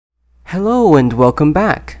Hello and welcome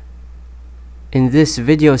back. In this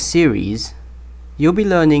video series, you'll be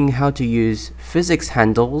learning how to use physics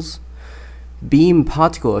handles, beam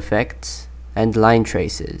particle effects, and line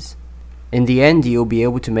traces. In the end, you'll be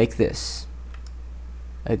able to make this,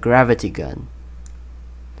 a gravity gun.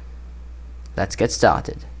 Let's get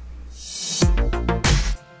started.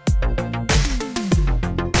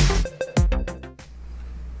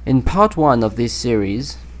 In part 1 of this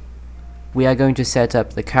series, we are going to set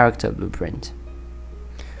up the character blueprint.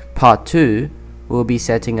 Part 2 will be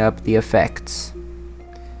setting up the effects.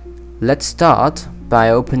 Let's start by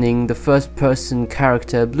opening the first-person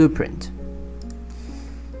character blueprint.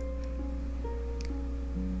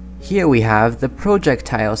 Here we have the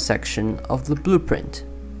projectile section of the blueprint.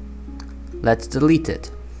 Let's delete it.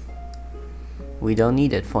 We don't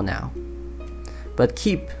need it for now. But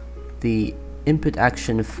keep the input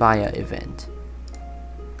action fire event.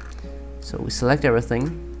 So we select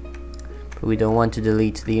everything, but we don't want to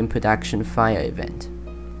delete the input action fire event.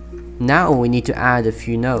 Now we need to add a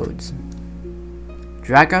few nodes.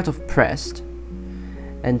 Drag out of pressed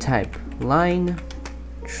and type line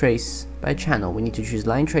trace by channel. We need to choose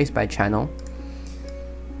line trace by channel.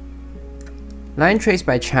 Line trace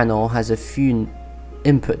by channel has a few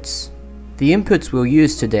inputs. The inputs we'll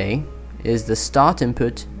use today is the start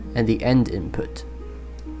input and the end input.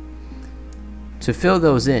 To fill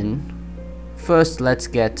those in, first let's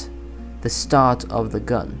get the start of the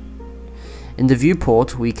gun. In the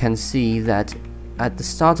viewport we can see that at the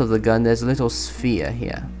start of the gun there's a little sphere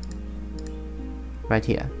here. Right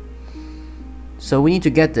here. So we need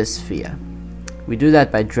to get this sphere. We do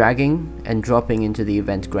that by dragging and dropping into the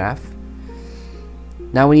event graph.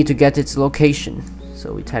 Now we need to get its location.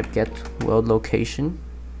 So we type get world location.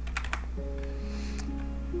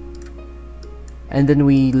 And then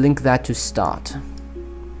we link that to start.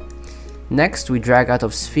 Next we drag out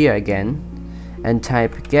of sphere again and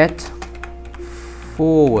type get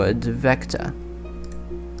forward vector.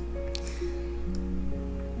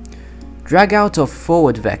 Drag out of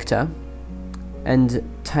forward vector and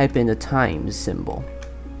type in a times symbol.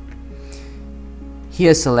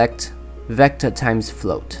 Here select vector times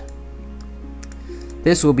float.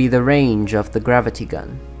 This will be the range of the gravity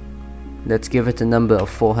gun. Let's give it a number of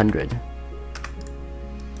 400.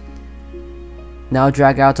 Now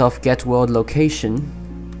drag out of get world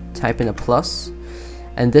location, type in a plus,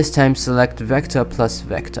 and this time select vector plus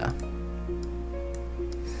vector.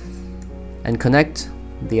 And connect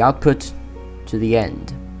the output to the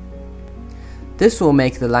end. This will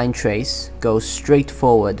make the line trace go straight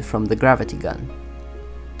forward from the gravity gun.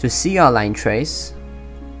 To see our line trace,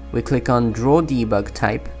 we click on draw debug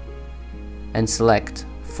type and select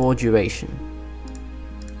for duration.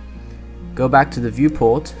 Go back to the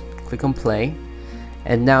viewport, click on play,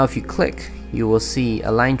 and now if you click, you will see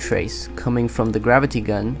a line trace coming from the gravity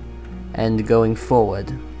gun and going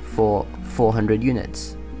forward for 400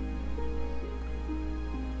 units.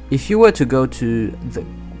 If you were to go to the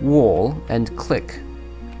wall and click,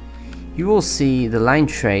 you will see the line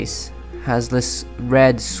trace has this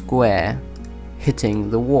red square hitting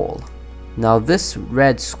the wall. Now this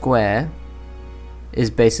red square is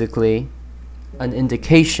basically an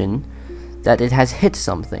indication that it has hit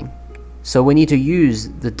something. So we need to use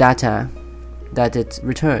the data that it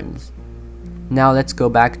returns. Now let's go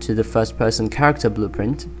back to the first person character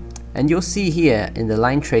blueprint, and you'll see here in the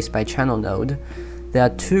line trace by channel node there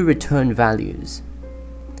are two return values.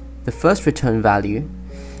 The first return value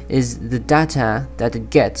is the data that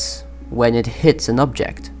it gets when it hits an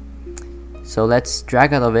object. So let's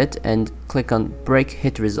drag out of it and click on break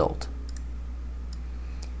hit result.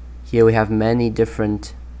 Here we have many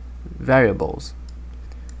different variables.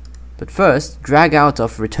 But first, drag out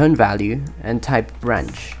of return value and type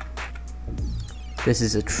branch. This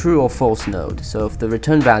is a true or false node, so if the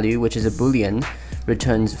return value, which is a boolean,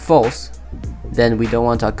 returns false, then we don't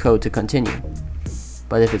want our code to continue.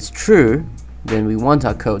 But if it's true, then we want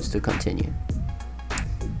our code to continue.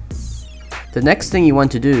 The next thing you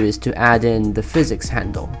want to do is to add in the physics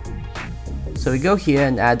handle. So we go here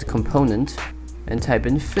and add component and type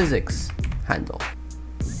in physics handle.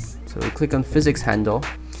 So we click on physics handle,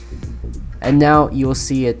 and now you'll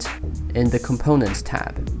see it in the components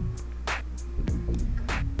tab.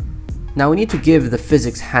 Now we need to give the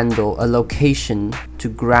physics handle a location to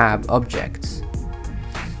grab objects.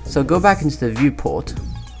 So go back into the viewport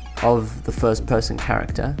of the first person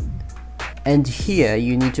character, and here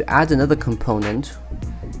you need to add another component,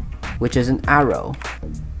 which is an arrow.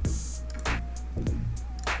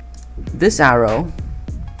 This arrow,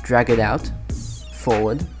 drag it out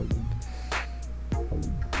forward.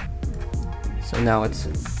 So now it's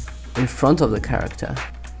in front of the character.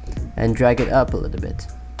 and drag it up a little bit.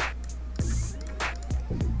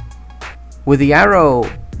 With the arrow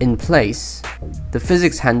in place, the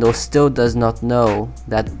physics handle still does not know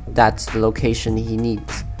that that's the location he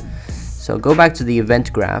needs. So go back to the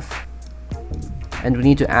event graph, and we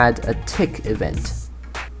need to add a tick event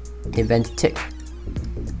tick.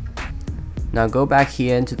 Now go back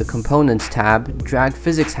here into the components tab, drag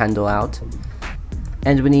physics handle out,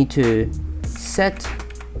 and we need to set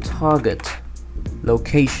target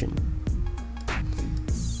location.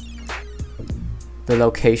 The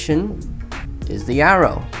location is the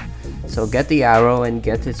arrow, so get the arrow and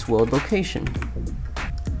get its world location.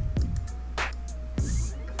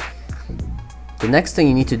 The next thing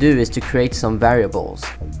you need to do is to create some variables.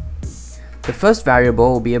 The first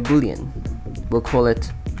variable will be a boolean. We'll call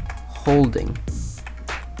it holding.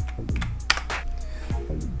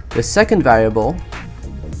 The second variable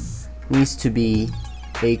needs to be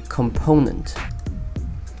a component,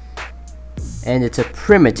 and it's a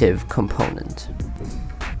primitive component.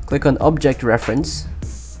 Click on object reference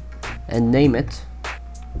and name it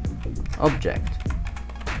object.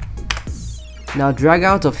 Now drag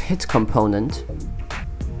out of hit component,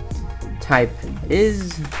 type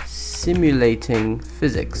is simulating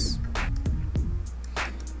physics.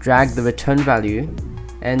 Drag the return value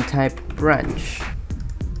and type branch.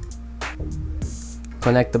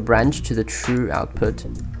 Connect the branch to the true output,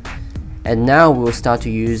 and now we'll start to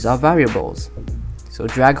use our variables. So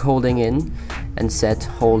drag holding in and set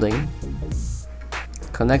holding,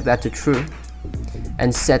 connect that to true,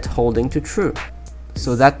 and set holding to true.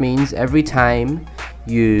 So that means every time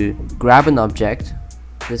you grab an object,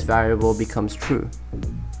 this variable becomes true.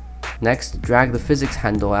 Next, drag the physics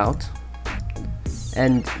handle out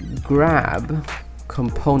and grab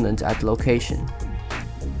component at location.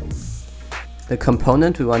 The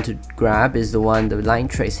component we want to grab is the one the line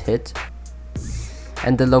trace hit,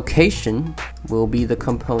 and the location will be the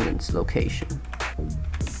component's location.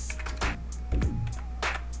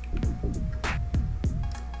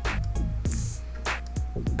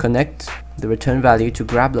 Connect the return value to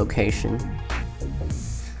grab location,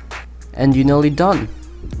 and you're nearly done.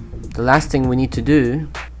 The last thing we need to do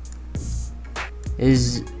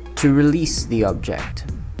is to release the object.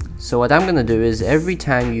 So what I'm gonna do is every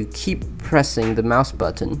time you keep pressing the mouse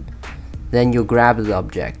button, then you'll grab the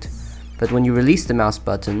object. But when you release the mouse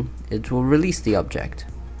button, it will release the object.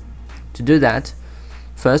 To do that,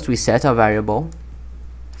 first we set our variable,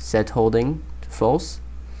 set holding to false,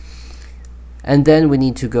 and then we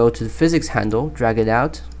need to go to the physics handle, drag it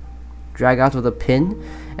out, drag out with a pin,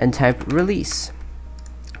 and type release.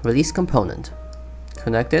 Release component.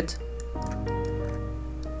 Connect it,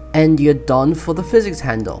 and you're done for the physics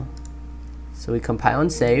handle. So we compile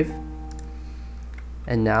and save,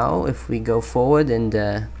 and now if we go forward and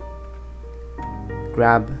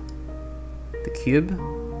grab the cube,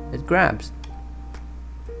 it grabs,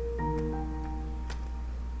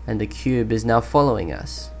 and the cube is now following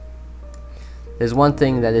us. There's one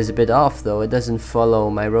thing that is a bit off though, it doesn't follow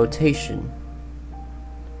my rotation.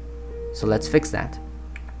 So let's fix that.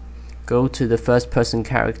 Go to the first person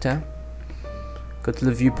character, go to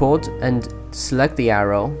the viewport and select the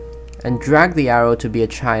arrow and drag the arrow to be a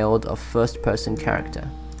child of first person character.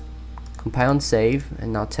 Compile and save,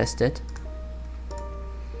 and now test it.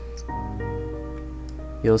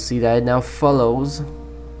 You'll see that it now follows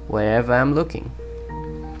wherever I'm looking.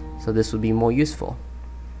 So this would be more useful.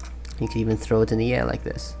 You can even throw it in the air like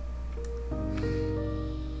this.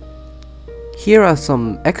 Here are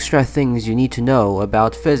some extra things you need to know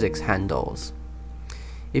about physics handles.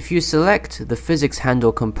 If you select the physics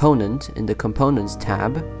handle component in the Components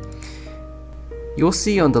tab, you'll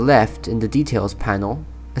see on the left in the Details panel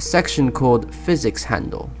a section called Physics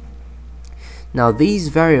Handle. Now these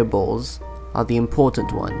variables are the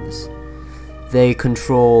important ones. They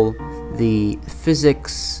control the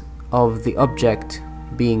physics of the object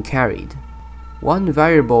being carried. One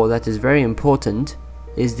variable that is very important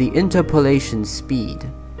is the interpolation speed.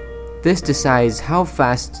 This decides how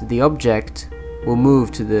fast the object will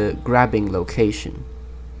move to the grabbing location.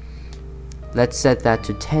 Let's set that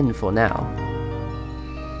to 10 for now.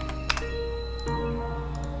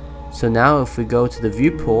 So now if we go to the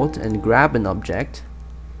viewport and grab an object,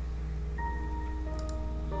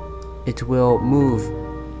 it will move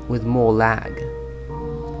with more lag.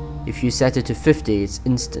 If you set it to 50, it's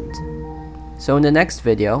instant. So in the next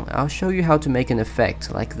video, I'll show you how to make an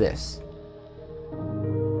effect like this.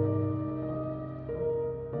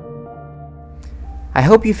 I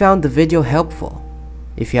hope you found the video helpful.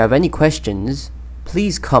 If you have any questions,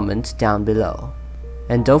 please comment down below.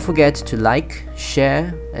 And don't forget to like,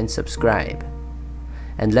 share, and subscribe.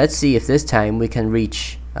 And let's see if this time we can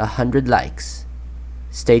reach 100 likes.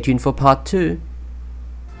 Stay tuned for part 2.